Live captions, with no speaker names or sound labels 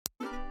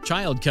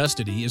Child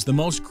custody is the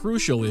most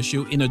crucial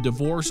issue in a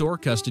divorce or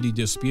custody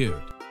dispute.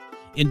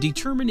 In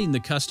determining the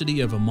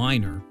custody of a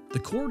minor, the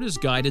court is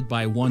guided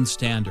by one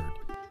standard: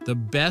 the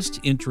best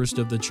interest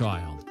of the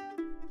child.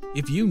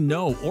 If you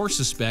know or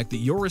suspect that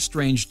your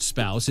estranged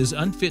spouse is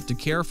unfit to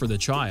care for the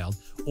child,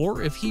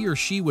 or if he or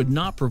she would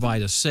not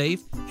provide a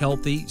safe,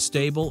 healthy,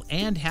 stable,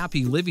 and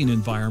happy living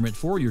environment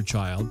for your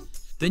child,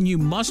 then you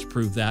must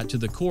prove that to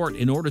the court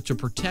in order to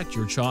protect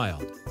your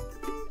child.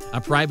 A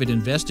private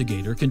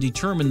investigator can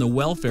determine the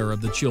welfare of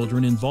the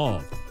children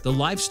involved, the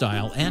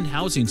lifestyle and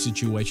housing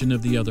situation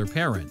of the other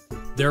parent,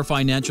 their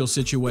financial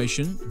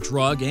situation,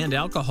 drug and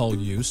alcohol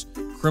use,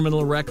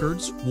 criminal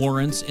records,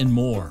 warrants, and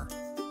more.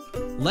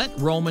 Let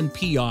Roman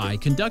PI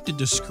conduct a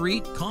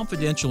discreet,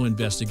 confidential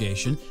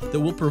investigation that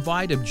will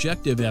provide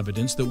objective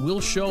evidence that will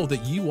show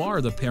that you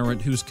are the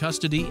parent whose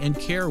custody and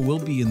care will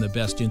be in the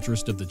best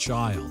interest of the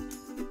child.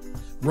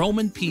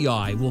 Roman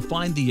PI will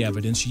find the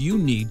evidence you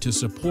need to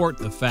support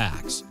the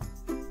facts.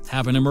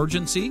 Have an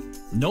emergency?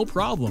 No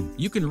problem.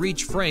 You can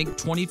reach Frank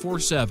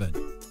 24/7.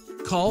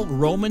 Call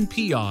Roman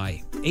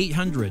PI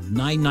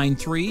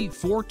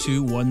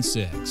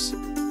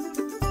 800-993-4216.